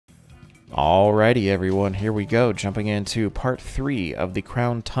Alrighty, everyone, here we go, jumping into part 3 of the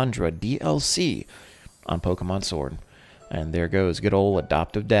Crown Tundra DLC on Pokemon Sword. And there goes good old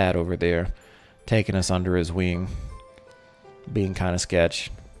adoptive dad over there, taking us under his wing, being kind of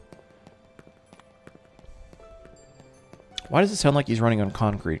sketch. Why does it sound like he's running on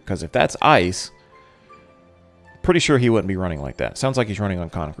concrete? Because if that's ice, pretty sure he wouldn't be running like that. Sounds like he's running on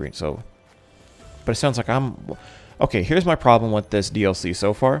concrete, so... But it sounds like I'm... Okay, here's my problem with this DLC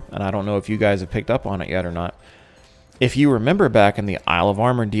so far, and I don't know if you guys have picked up on it yet or not. If you remember back in the Isle of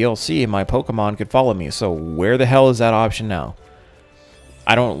Armor DLC, my Pokemon could follow me, so where the hell is that option now?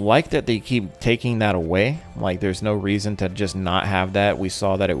 I don't like that they keep taking that away. Like, there's no reason to just not have that. We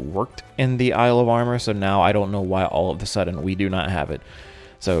saw that it worked in the Isle of Armor, so now I don't know why all of a sudden we do not have it.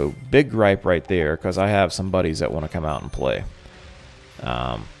 So, big gripe right there, because I have some buddies that want to come out and play.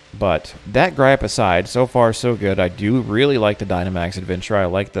 But that gripe aside, so far so good. I do really like the Dynamax adventure. I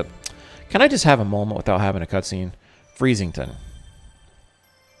like the... Can I just have a moment without having a cutscene? Freezington.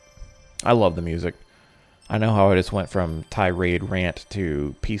 I love the music. I know how I just went from tirade rant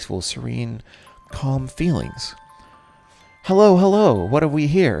to peaceful, serene, calm feelings. Hello, hello. What have we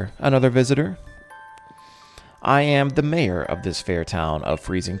here? Another visitor? I am the mayor of this fair town of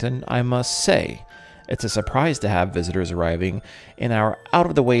Freezington, I must say. It's a surprise to have visitors arriving in our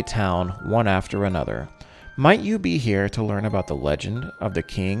out-of-the-way town one after another. Might you be here to learn about the legend of the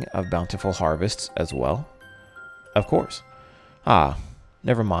King of Bountiful Harvests as well? Of course. Ah,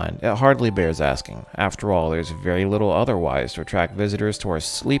 never mind. It hardly bears asking. After all, there's very little otherwise to attract visitors to our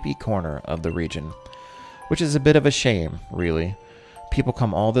sleepy corner of the region. Which is a bit of a shame, really. People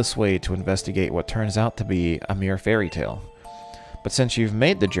come all this way to investigate what turns out to be a mere fairy tale. But since you've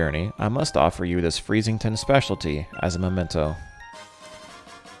made the journey, I must offer you this Freezington specialty as a memento.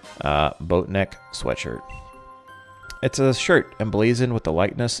 Boat neck sweatshirt. It's a shirt emblazoned with the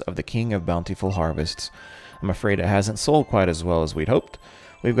likeness of the King of Bountiful Harvests. I'm afraid it hasn't sold quite as well as we'd hoped.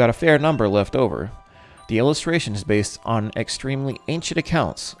 We've got a fair number left over. The illustration is based on extremely ancient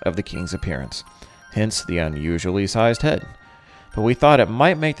accounts of the king's appearance, hence the unusually sized head. But we thought it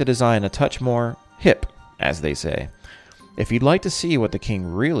might make the design a touch more hip, as they say. If you'd like to see what the king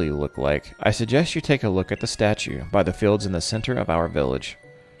really looked like, I suggest you take a look at the statue by the fields in the center of our village.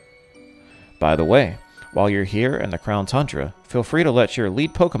 By the way, while you're here in the Crown Tundra, feel free to let your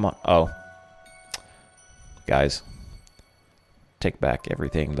lead Pokemon... Oh. Guys. Take back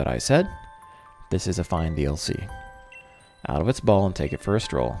everything that I said. This is a fine DLC. Out of its ball and take it for a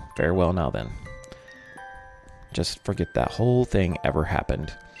stroll. Farewell now then. Just forget that whole thing ever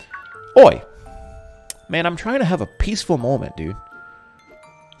happened. Oi! Man, I'm trying to have a peaceful moment, dude.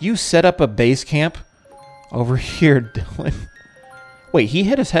 You set up a base camp over here, Dylan. Wait, he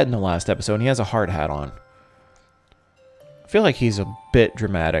hit his head in the last episode, and he has a hard hat on. I feel like he's a bit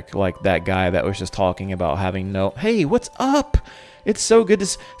dramatic, like that guy that was just talking about having no... Hey, what's up? It's so good to...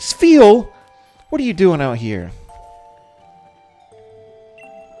 Sfeel! What are you doing out here?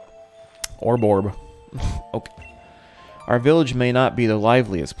 Orborb. Okay. Our village may not be the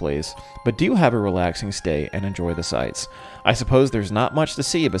liveliest place, but do have a relaxing stay and enjoy the sights. I suppose there's not much to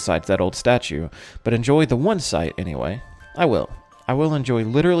see besides that old statue, but enjoy the one sight anyway. I will. I will enjoy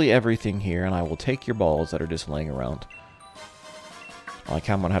literally everything here, and I will take your balls that are just laying around. Like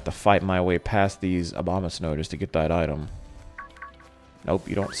how I'm going to have to fight my way past these Abomasnow just to get that item. Nope,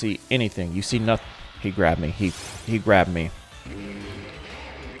 you don't see anything. You see nothing. He grabbed me. He grabbed me.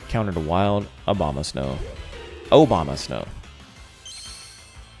 Countered a wild Abomasnow. Abomasnow.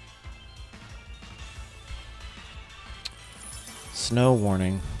 Snow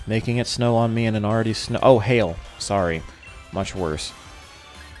warning. Making it snow on me in an already snow... Oh, hail. Sorry. Much worse.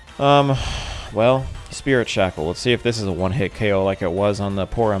 Well, Spirit Shackle. Let's see if this is a one-hit KO like it was on the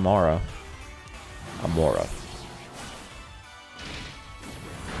poor Amora.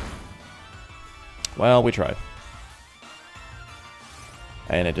 Well, we tried.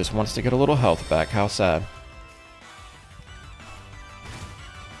 And it just wants to get a little health back. How sad.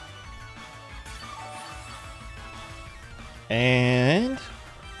 And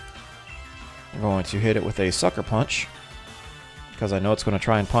I'm going to hit it with a Sucker Punch, because I know it's going to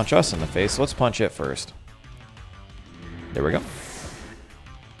try and punch us in the face. So let's punch it first. There we go.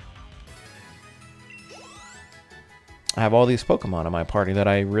 I have all these Pokemon in my party that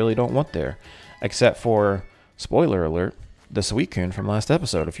I really don't want there, except for, spoiler alert, the Suicune from last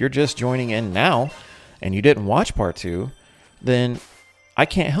episode. If you're just joining in now and you didn't watch part 2, then I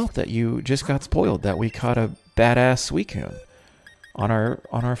can't help that you just got spoiled that we caught a badass Suicune on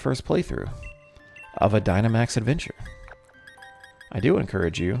our first playthrough of a Dynamax adventure. I do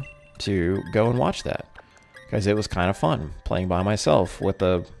encourage you to go and watch that, because it was kind of fun playing by myself with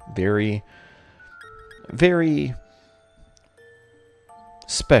a very, very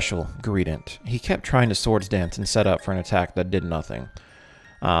special greetant. He kept trying to swords dance and set up for an attack that did nothing.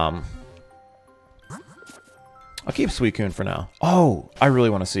 I'll keep Suicune for now. Oh, I really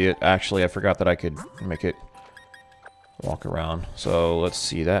want to see it. Actually, I forgot that I could make it walk around. So let's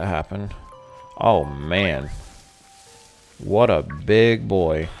see that happen. Oh, man. What a big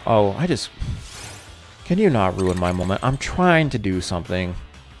boy. Oh, can you not ruin my moment? I'm trying to do something.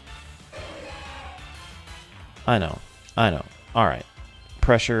 I know. Alright.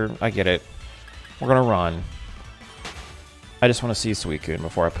 Pressure, I get it. We're gonna run. I just want to see Suicune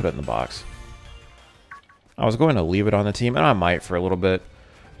before I put it in the box. I was going to leave it on the team, and I might for a little bit.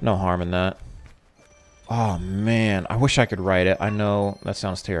 No harm in that. Oh, man. I wish I could write it. I know that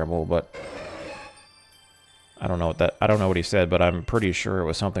sounds terrible, but I don't know what he said, but I'm pretty sure it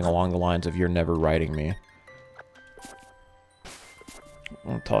was something along the lines of "You're never writing me."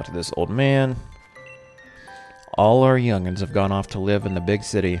 I'll talk to this old man. All our youngins have gone off to live in the big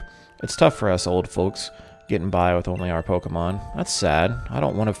city. It's tough for us old folks, getting by with only our Pokemon. That's sad. I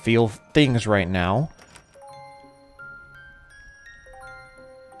don't want to feel things right now.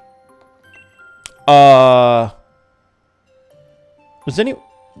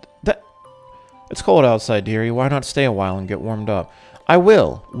 It's cold outside, dearie. Why not stay a while and get warmed up? I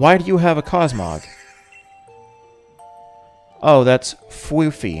will. Why do you have a Cosmog? Oh, that's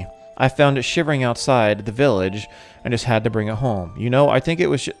Foofy. I found it shivering outside the village and just had to bring it home. You know, I think it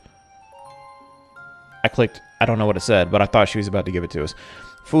was... I clicked. I don't know what it said, but I thought she was about to give it to us.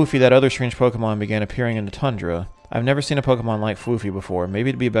 Foofy, that other strange Pokemon, began appearing in the tundra. I've never seen a Pokemon like Foofy before. Maybe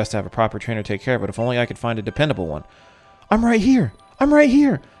it'd be best to have a proper trainer take care of it. If only I could find a dependable one. I'm right here. I'm right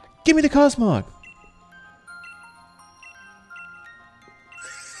here. Give me the Cosmog.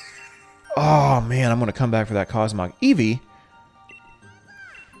 Oh, man, I'm going to come back for that Cosmog. Eevee?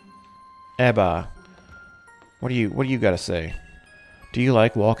 Ebba. What do you got to say? Do you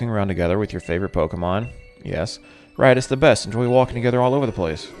like walking around together with your favorite Pokemon? Yes. Right, it's the best. Enjoy walking together all over the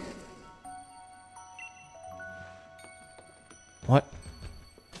place. What?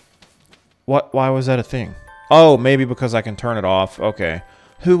 Why was that a thing? Oh, maybe because I can turn it off. Okay.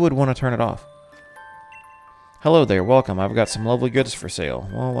 Who would want to turn it off? Hello there, welcome. I've got some lovely goods for sale.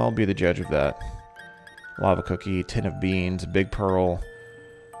 Well, I'll be the judge of that. Lava cookie, tin of beans, big pearl,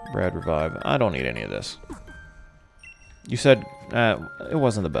 bread revive. I don't need any of this. You said it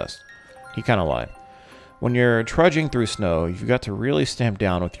wasn't the best. He kind of lied. When you're trudging through snow, you've got to really stamp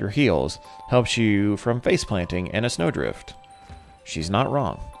down with your heels. Helps you from face planting and a snowdrift. She's not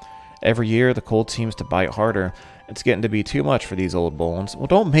wrong. Every year, the cold seems to bite harder. It's getting to be too much for these old bones. Well,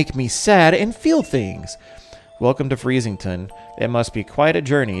 don't make me sad and feel things. Welcome to Freezington. It must be quite a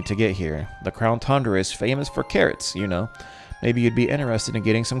journey to get here. The Crown Tundra is famous for carrots, you know. Maybe you'd be interested in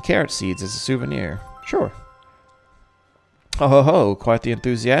getting some carrot seeds as a souvenir. Sure. Ho ho ho, quite the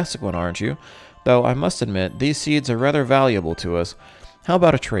enthusiastic one, aren't you? Though I must admit, these seeds are rather valuable to us. How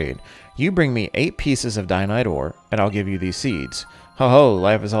about a trade? You bring me 8 pieces of Dynite ore, and I'll give you these seeds. Ho ho,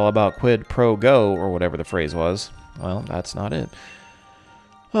 life is all about quid pro go, or whatever the phrase was. Well, that's not it.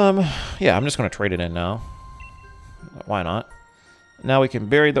 Yeah, I'm just going to trade it in now. Why not? Now we can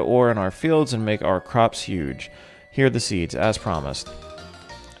bury the ore in our fields and make our crops huge. Here are the seeds, as promised.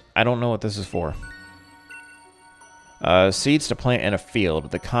 I don't know what this is for. Seeds to plant in a field.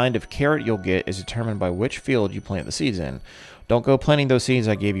 The kind of carrot you'll get is determined by which field you plant the seeds in. Don't go planting those seeds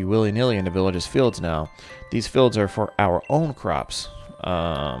I gave you willy-nilly in the village's fields now. These fields are for our own crops.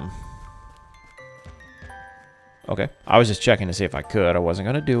 Okay. I was just checking to see if I could. I wasn't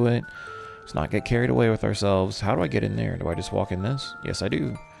going to do it. Let's not get carried away with ourselves. How do I get in there? Do I just walk in this? Yes, I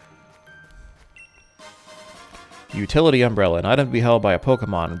do. Utility umbrella. An item to be held by a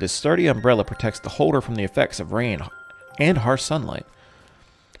Pokemon. This sturdy umbrella protects the holder from the effects of rain and harsh sunlight.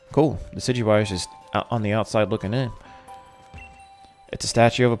 Cool. The Decidueye is just out on the outside looking in. It's a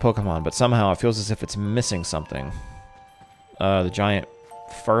statue of a Pokemon, but somehow it feels as if it's missing something. The giant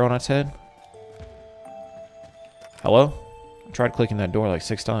fur on its head. Hello? I tried clicking that door like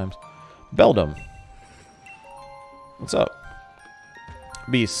 6 times. Beldum. What's up?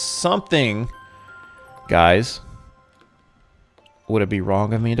 Be something, guys. Would it be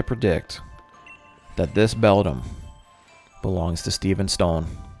wrong of me to predict that this Beldum belongs to Steven Stone?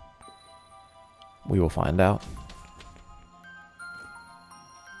 We will find out.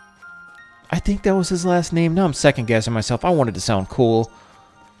 I think that was his last name. Now I'm second guessing myself. I wanted to sound cool.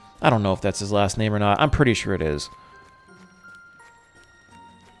 I don't know if that's his last name or not. I'm pretty sure it is.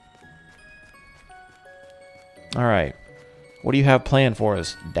 Alright. What do you have planned for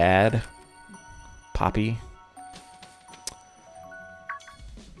us, Dad? Poppy?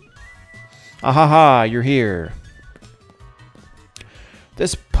 Ahaha, you're here.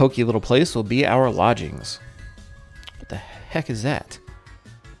 This pokey little place will be our lodgings. What the heck is that?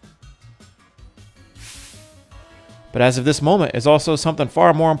 But as of this moment is also something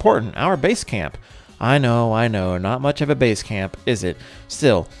far more important, our base camp. I know, not much of a base camp, is it?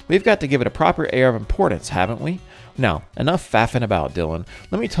 Still, we've got to give it a proper air of importance, haven't we? Now, enough faffing about, Dylan.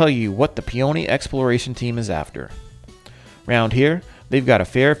 Let me tell you what the Peony Exploration Team is after. Round here, they've got a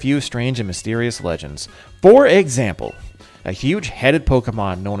fair few strange and mysterious legends. For example, a huge-headed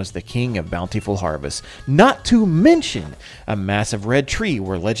Pokemon known as the King of Bountiful Harvest. Not to mention a massive red tree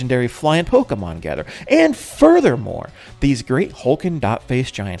where legendary flying Pokemon gather. And furthermore, these great hulking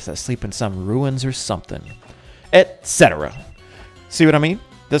dot-faced giants that sleep in some ruins or something. Etc. See what I mean?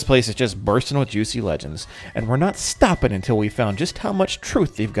 This place is just bursting with juicy legends, and we're not stopping until we found just how much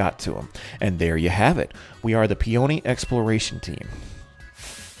truth they've got to them. And there you have it. We are the Peony Exploration Team.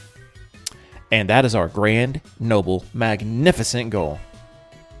 And that is our grand, noble, magnificent goal.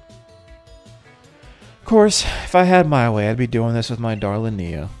 Of course, if I had my way, I'd be doing this with my darling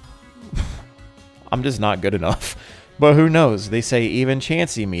Nia. I'm just not good enough. But who knows? They say even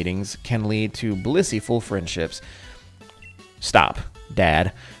chancy meetings can lead to blissful friendships. Stop,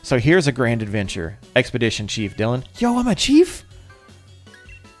 Dad. So here's a grand adventure. Expedition Chief Dylan. Yo, I'm a chief?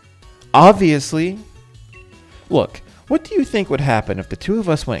 Obviously. Look. What do you think would happen if the two of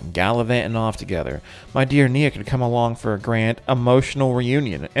us went gallivanting off together? My dear Nia could come along for a grand, emotional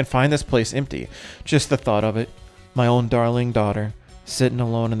reunion and find this place empty. Just the thought of it. My own darling daughter, sitting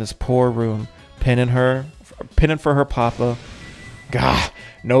alone in this poor room, pinning for her papa. Gah,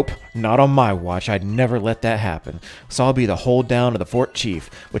 nope, not on my watch. I'd never let that happen. So I'll be the hold down of the Fort Chief,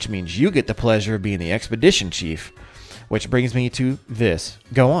 which means you get the pleasure of being the Expedition Chief. Which brings me to this.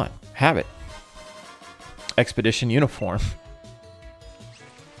 Go on, have it. Expedition uniform.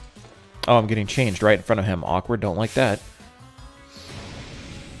 Oh, I'm getting changed right in front of him. Awkward, don't like that.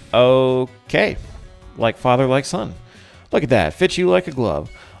 Okay. Like father, like son. Look at that, fits you like a glove.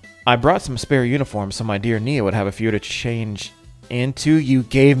 I brought some spare uniforms so my dear Nia would have a few to change into. You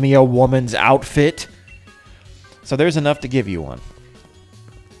gave me a woman's outfit? So there's enough to give you one.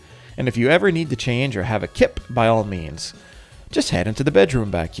 And if you ever need to change or have a kip, by all means, just head into the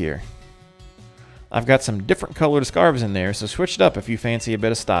bedroom back here. I've got some different colored scarves in there, so switch it up if you fancy a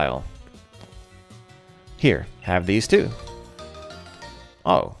bit of style. Here, have these too.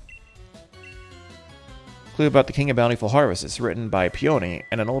 Oh. Clue about the King of Bountiful Harvest is written by Peony,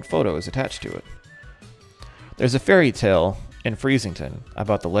 and an old photo is attached to it. There's a fairy tale in Freezington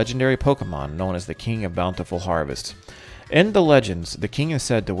about the legendary Pokemon known as the King of Bountiful Harvest. In the legends, the king is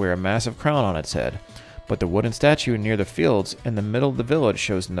said to wear a massive crown on its head, but the wooden statue near the fields in the middle of the village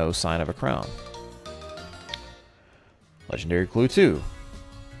shows no sign of a crown. Legendary clue 2.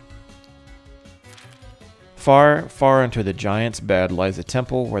 Far, far into the giant's bed lies a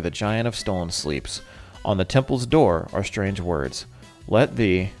temple where the giant of stone sleeps. On the temple's door are strange words. Let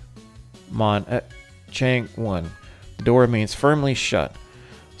the Chang one. The door remains firmly shut.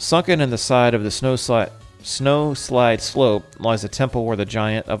 Sunken in the side of the snow slide slope lies a temple where the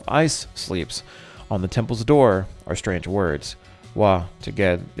giant of ice sleeps. On the temple's door are strange words. Wa,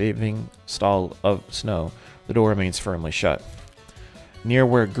 together, leaving stall of snow. The door remains firmly shut. Near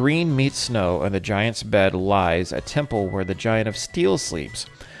where green meets snow and the giant's bed lies a temple where the giant of steel sleeps.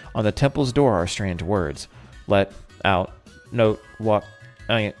 On the temple's door are strange words. Let, out, note, walk,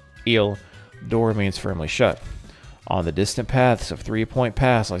 eel. The door remains firmly shut. On the distant paths of 3 Point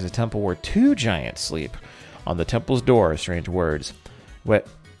Pass lies a temple where 2 giants sleep. On the temple's door are strange words. Wet,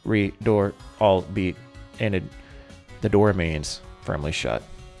 re, door, all be, ended. The door remains firmly shut.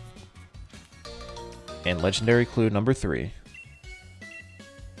 And legendary clue number 3.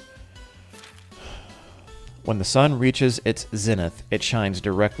 When the sun reaches its zenith, it shines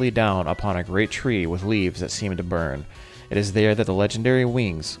directly down upon a great tree with leaves that seem to burn. It is there that the legendary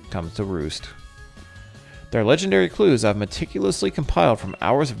wings come to roost. They're legendary clues I've meticulously compiled from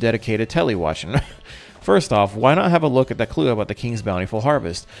hours of dedicated telewatching. First off, why not have a look at that clue about the King's Bountiful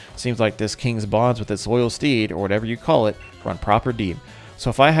Harvest? Seems like this king's bonds with its loyal steed, or whatever you call it, run proper deep. So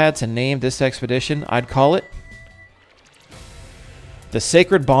if I had to name this expedition, I'd call it The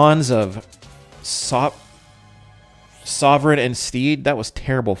Sacred Bonds of Sovereign and Steed. That was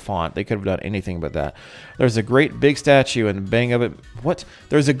terrible font. They could have done anything but that. There's a great big statue and bang of it. What?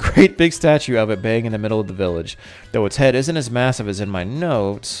 There's a great big statue of it bang in the middle of the village. Though its head isn't as massive as in my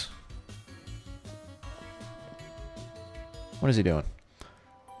notes. What is he doing?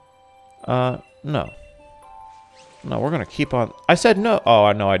 No. No, we're going to keep on. I said no. Oh,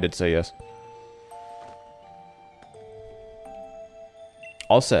 I know I did say yes.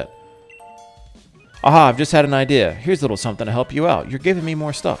 All set. Aha, I've just had an idea. Here's a little something to help you out. You're giving me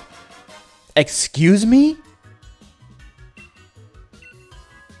more stuff. Excuse me?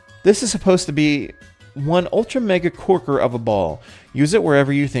 This is supposed to be one ultra mega corker of a ball. Use it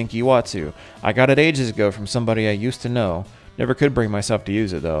wherever you think you ought to. I got it ages ago from somebody I used to know. Never could bring myself to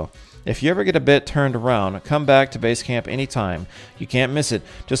use it though. If you ever get a bit turned around, come back to base camp anytime. You can't miss it.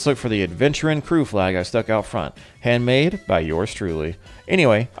 Just look for the Adventuring Crew flag I stuck out front. Handmade by yours truly.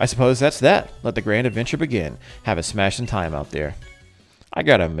 Anyway, I suppose that's that. Let the grand adventure begin. Have a smashing time out there. I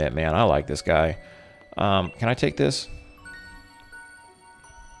gotta admit, man, I like this guy. Can I take this?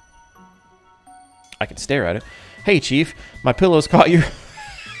 I can stare at it. Hey, Chief, my pillow's caught your...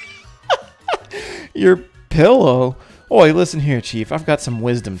 Your pillow? Oi, listen here, Chief. I've got some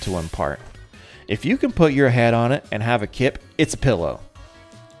wisdom to impart. If you can put your head on it and have a kip, it's a pillow.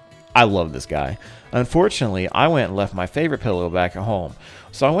 I love this guy. Unfortunately, I went and left my favorite pillow back at home.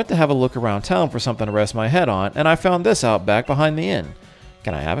 So I went to have a look around town for something to rest my head on, and I found this out back behind the inn.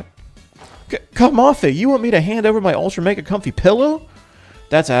 Can I have it? Come off it! You want me to hand over my ultra mega comfy pillow?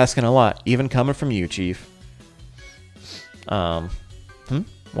 That's asking a lot, even coming from you, Chief.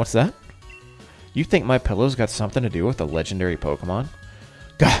 What's that? You think my pillow's got something to do with a legendary Pokemon?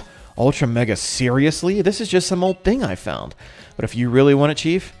 Gah, Ultra Mega, seriously? This is just some old thing I found. But if you really want it,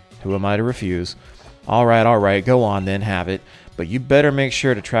 Chief, who am I to refuse? Alright, go on then, have it. But you better make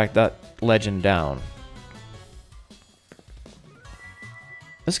sure to track that legend down.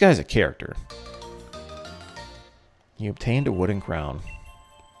 This guy's a character. You obtained a wooden crown.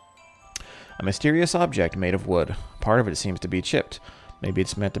 A mysterious object made of wood. Part of it seems to be chipped. Maybe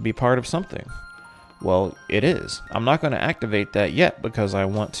it's meant to be part of something. Well, it is. I'm not going to activate that yet because I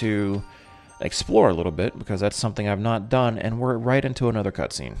want to explore a little bit because that's something I've not done, and we're right into another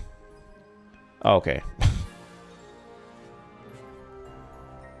cutscene. Okay.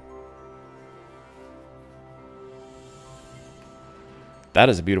 That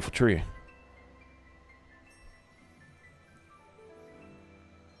is a beautiful tree.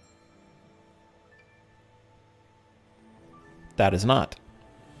 That is not.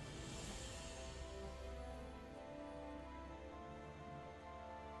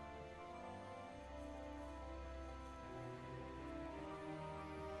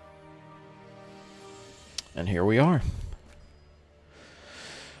 And here we are.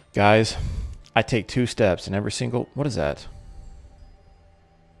 Guys, I take 2 steps and every single... What is that?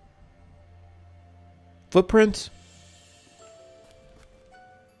 Footprints?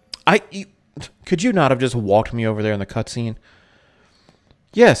 Could you not have just walked me over there in the cutscene?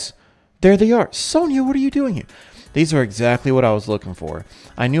 Yes, there they are. Sonia, what are you doing here? These are exactly what I was looking for.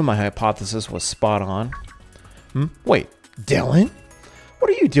 I knew my hypothesis was spot on. Wait, Dylan?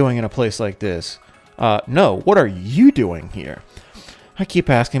 What are you doing in a place like this? No, what are you doing here? I keep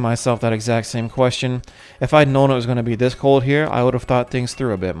asking myself that exact same question. If I'd known it was going to be this cold here, I would have thought things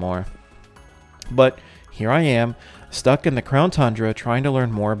through a bit more. But here I am, stuck in the Crown Tundra, trying to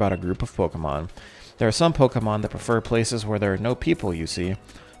learn more about a group of Pokemon. There are some Pokemon that prefer places where there are no people, you see.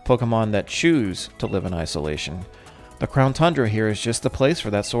 Pokemon that choose to live in isolation. The Crown Tundra here is just the place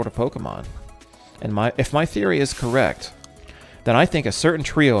for that sort of Pokemon. And if my theory is correct, then I think a certain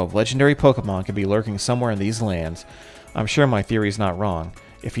trio of legendary Pokemon could be lurking somewhere in these lands. I'm sure my theory's not wrong.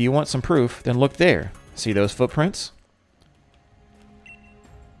 If you want some proof, then look there. See those footprints?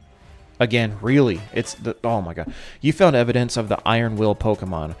 Again, really, it's the... Oh my god. You found evidence of the Iron Will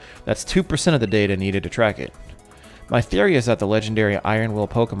Pokemon. That's 2% of the data needed to track it. My theory is that the legendary Iron Will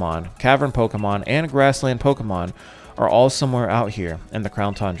Pokemon, Cavern Pokemon, and Grassland Pokemon are all somewhere out here in the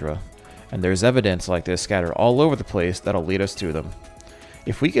Crown Tundra. And there's evidence like this scattered all over the place that'll lead us to them.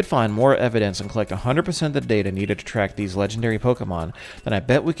 If we could find more evidence and collect 100% of the data needed to track these legendary Pokemon, then I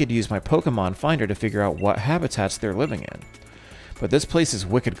bet we could use my Pokemon Finder to figure out what habitats they're living in. But this place is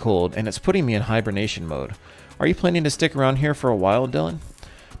wicked cold, and it's putting me in hibernation mode. Are you planning to stick around here for a while, Dylan?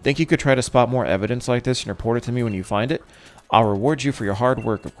 Think you could try to spot more evidence like this and report it to me when you find it? I'll reward you for your hard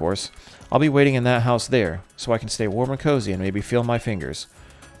work, of course. I'll be waiting in that house there, so I can stay warm and cozy and maybe feel my fingers.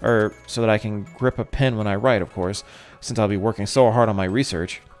 So that I can grip a pen when I write, of course, since I'll be working so hard on my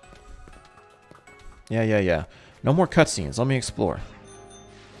research. Yeah. No more cutscenes. Let me explore.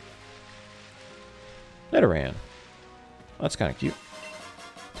 Nidoran. That's kind of cute.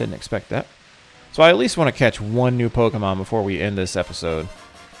 Didn't expect that. So I at least want to catch one new Pokemon before we end this episode.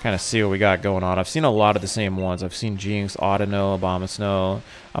 Kind of see what we got going on. I've seen a lot of the same ones. I've seen Jinx, Audino, Abomasnow,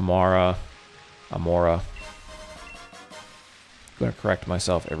 Amora. I'm going to correct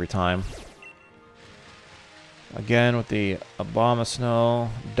myself every time. Again with the Abomasnow,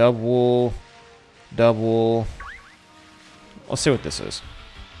 Dubwool. Let's see what this is.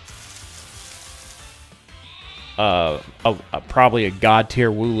 probably a god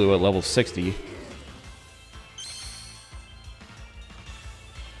tier Wooloo at level 60.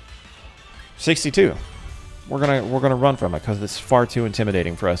 62. We're gonna run from it because it's far too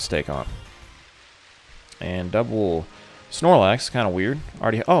intimidating for us to take on. And double Snorlax, kind of weird.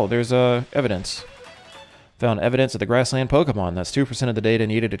 Already. Oh, there's evidence. Found evidence of the grassland Pokemon. That's 2% of the data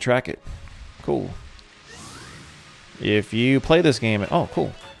needed to track it. Cool. If you play this game, oh,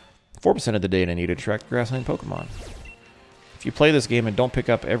 cool. 4% of the data needed to track the grassland Pokemon. If you play this game and don't pick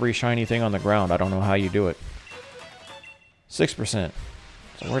up every shiny thing on the ground, I don't know how you do it. 6%.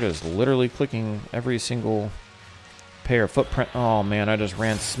 So we're just literally clicking every single pair of footprint. Oh man, I just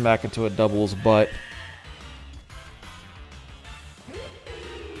ran smack into a double's butt.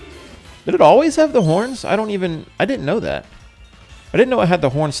 Did it always have the horns? I didn't know that. I didn't know it had the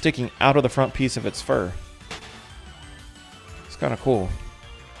horn sticking out of the front piece of its fur. It's kind of cool.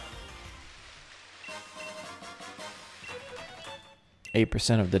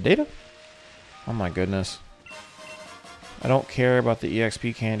 8% of the data? Oh my goodness. I don't care about the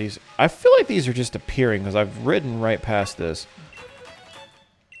EXP candies. I feel like these are just appearing because I've ridden right past this.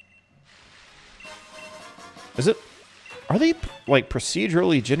 Is it? Are they like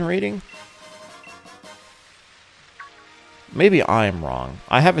procedurally generating? Maybe I'm wrong.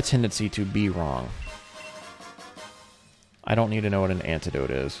 I have a tendency to be wrong. I don't need to know what an antidote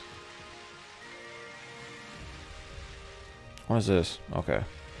is. What is this? Okay.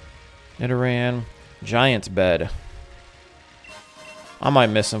 Nidoran. Giant's Bed. I might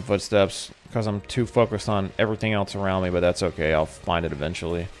miss some footsteps because I'm too focused on everything else around me, but that's okay. I'll find it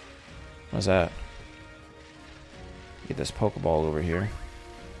eventually. What's that? Get this Pokeball over here.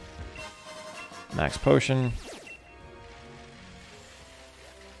 Max Potion.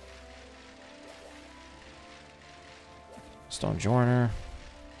 Stone Joiner.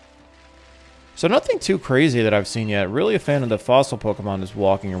 So nothing too crazy that I've seen yet. Really a fan of the fossil Pokemon just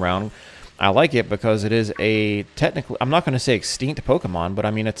walking around. I like it because it is a technically, I'm not going to say extinct Pokemon, but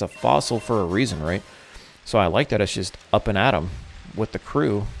I mean it's a fossil for a reason, right? So I like that it's just up and at 'em with the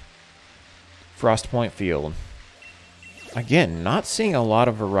crew. Frostpoint Field. Again, not seeing a lot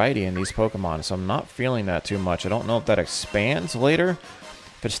of variety in these Pokemon, so I'm not feeling that too much. I don't know if that expands later,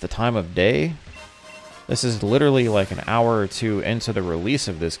 if it's the time of day. This is literally like an hour or two into the release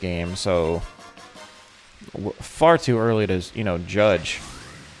of this game, so far too early to, you know, judge.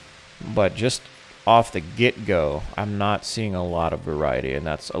 But just off the get-go, I'm not seeing a lot of variety, and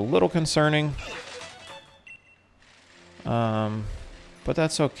that's a little concerning. But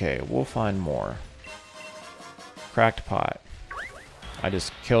that's okay. We'll find more. Cracked Pot. I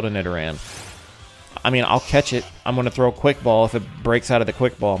just killed a Nidoran. I mean, I'll catch it. I'm going to throw a Quick Ball. If it breaks out of the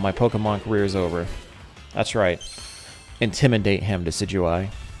Quick Ball, my Pokemon career is over. That's right. Intimidate him, Decidueye.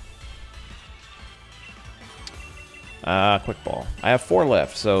 Quick Ball. I have 4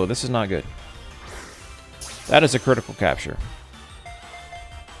 left, so this is not good. That is a critical capture.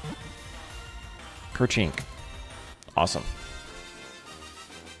 Kerchink. Awesome.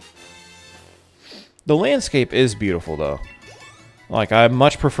 The landscape is beautiful, though. Like, I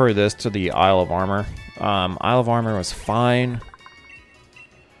much prefer this to the Isle of Armor. Isle of Armor was fine,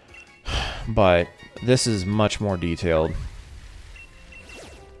 but this is much more detailed.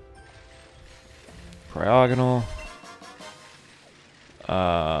 Cryogonal.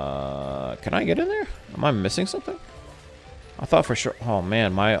 Can I get in there? Am I missing something? I thought for sure. Oh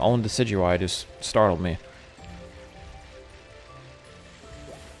man, my own Decidueye just startled me.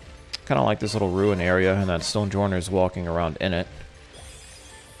 Kind of like this little ruin area, and that Stone Joiner is walking around in it.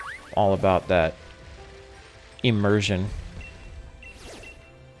 All about that immersion.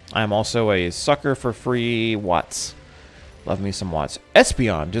 I'm also a sucker for free Watts. Love me some Watts.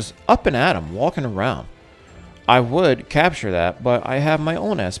 Espeon, just up and at 'em, walking around. I would capture that, but I have my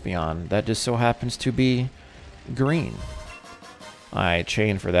own Espeon that just so happens to be green. I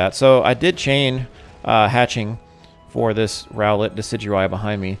chained for that. So I did chain hatching for this Rowlet Decidueye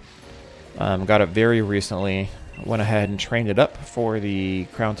behind me. Got it very recently. Went ahead and trained it up for the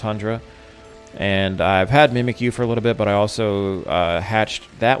Crown Tundra. And I've had Mimikyu for a little bit, but I also hatched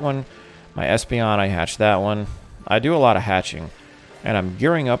that one. My Espeon, I hatched that one. I do a lot of hatching. And I'm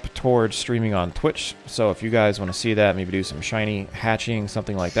gearing up towards streaming on Twitch. So if you guys want to see that, maybe do some shiny hatching,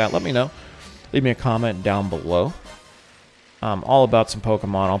 something like that, let me know. Leave me a comment down below. I'm all about some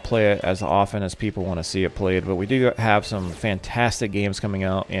Pokemon. I'll play it as often as people want to see it played. But we do have some fantastic games coming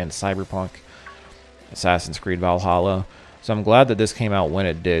out in Cyberpunk, Assassin's Creed Valhalla. So I'm glad that this came out when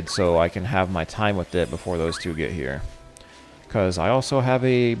it did, so I can have my time with it before those two get here. Because I also have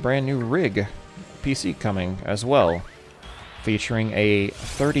a brand new rig PC coming as well, featuring a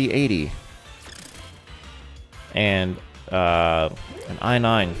 3080. and an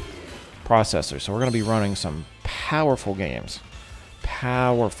i9 processor. So we're going to be running some powerful games.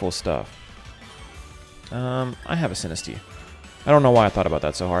 Powerful stuff. I have a Sinistea. I don't know why I thought about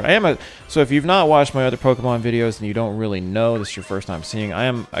that so hard. So if you've not watched my other Pokemon videos and you don't really know, this is your first time seeing, I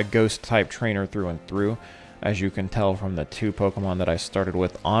am a ghost type trainer through and through, as you can tell from the 2 Pokemon that I started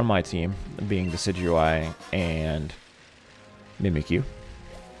with on my team, being Decidueye and Mimikyu.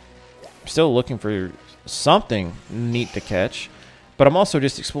 Still looking for something neat to catch, but I'm also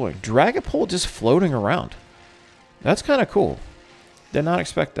just exploring. Dragapult just floating around. That's kind of cool. Did not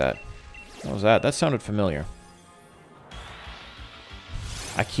expect that. What was that? That sounded familiar.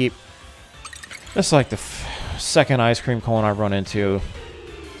 This is like the second ice cream cone I've run into.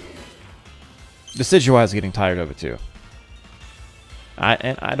 Decidueye is getting tired of it too.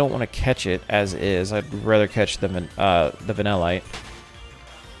 And I don't want to catch it as is. I'd rather catch the Vanillite.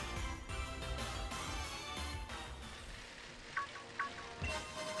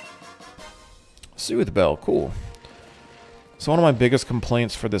 Soothe Bell, cool. So one of my biggest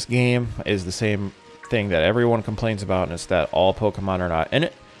complaints for this game is the same thing that everyone complains about, and it's that all Pokemon are not in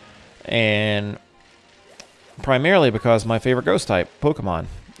it. And primarily because my favorite ghost type, Pokemon,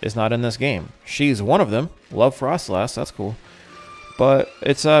 is not in this game. She's one of them. Love Frostlass, that's cool. But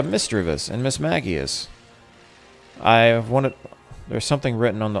it's Misdreavus and Mismagius. There's something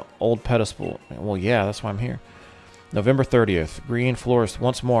written on the old pedestal. Well, yeah, that's why I'm here. November 30th, green flourished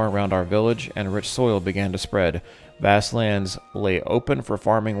once more around our village, and rich soil began to spread. Vast lands lay open for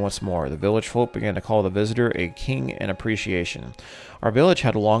farming once more. The village folk began to call the visitor a king in appreciation. Our village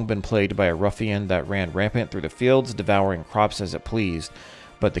had long been plagued by a ruffian that ran rampant through the fields, devouring crops as it pleased.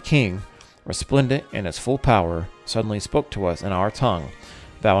 But the king, resplendent in his full power, suddenly spoke to us in our tongue,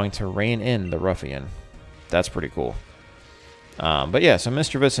 vowing to rein in the ruffian. That's pretty cool. But yeah, so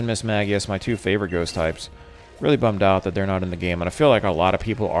Misdreavus and Mismagius, my 2 favorite ghost types. Really bummed out that they're not in the game, and I feel like a lot of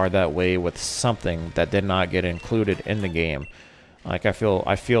people are that way with something that did not get included in the game. Like I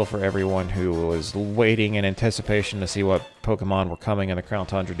feel for everyone who was waiting in anticipation to see what Pokemon were coming in the Crown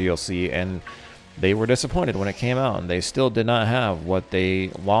Tundra DLC, and they were disappointed when it came out, and they still did not have what they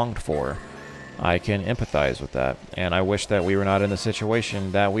longed for. I can empathize with that, and I wish that we were not in the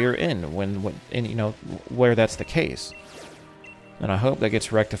situation that we are in where that's the case. And I hope that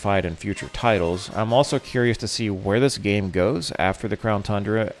gets rectified in future titles. I'm also curious to see where this game goes after the Crown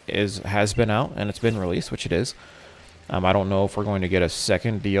Tundra has been out and it's been released, which it is. I don't know if we're going to get a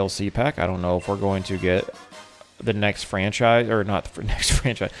second DLC pack. I don't know if we're going to get the next franchise, or not the next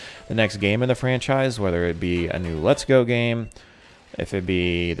franchise, the next game in the franchise, whether it be a new Let's Go game, if it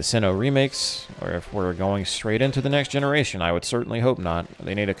be the Sinnoh remakes, or if we're going straight into the next generation. I would certainly hope not.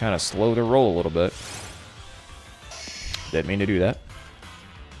 They need to kind of slow their roll a little bit. Didn't mean to do that.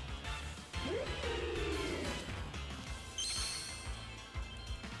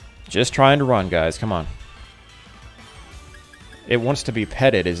 Just trying to run, guys. Come on. It wants to be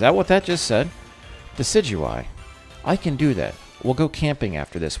petted. Is that what that just said? Decidueye. I can do that. We'll go camping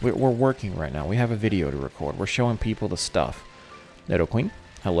after this. We're working right now. We have a video to record. We're showing people the stuff. Nidoqueen,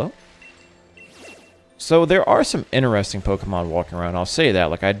 hello. So there are some interesting Pokemon walking around. I'll say that.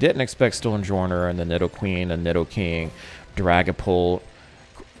 Like, I didn't expect Stonjourner and the Nidoqueen and Nidoking, Dragapult.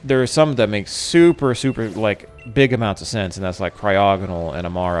 There are some that make super, like, big amounts of sense, and that's like Cryogonal and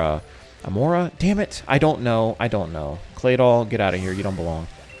Amara. Amora? Damn it. I don't know. Claydol, get out of here. You don't belong.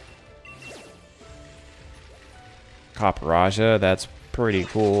 Copperajah, that's pretty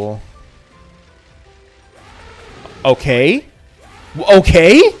cool. Okay.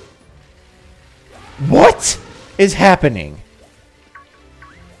 Okay? What is happening?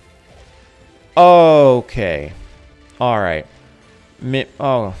 Okay. Alright.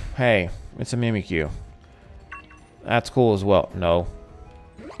 Oh, hey. It's a Mimikyu. That's cool as well. No.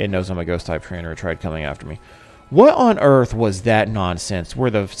 It knows I'm a Ghost-type trainer. It tried coming after me. What on earth was that nonsense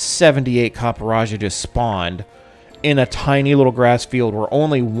where the 78 Copperajah just spawned in a tiny little grass field where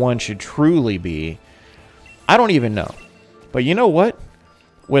only one should truly be? I don't even know. But you know what?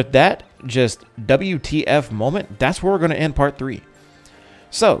 With that just WTF moment, that's where we're going to end part 3.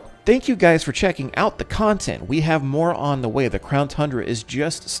 So, thank you guys for checking out the content. We have more on the way. The Crown Tundra is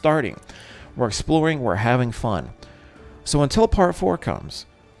just starting. We're exploring, we're having fun. So until part 4 comes,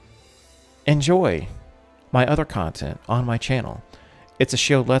 enjoy my other content on my channel. It's a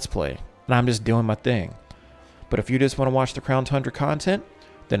show Let's Play, and I'm just doing my thing. But if you just want to watch the Crown Tundra content,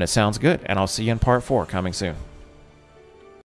 then it sounds good, and I'll see you in part 4 coming soon.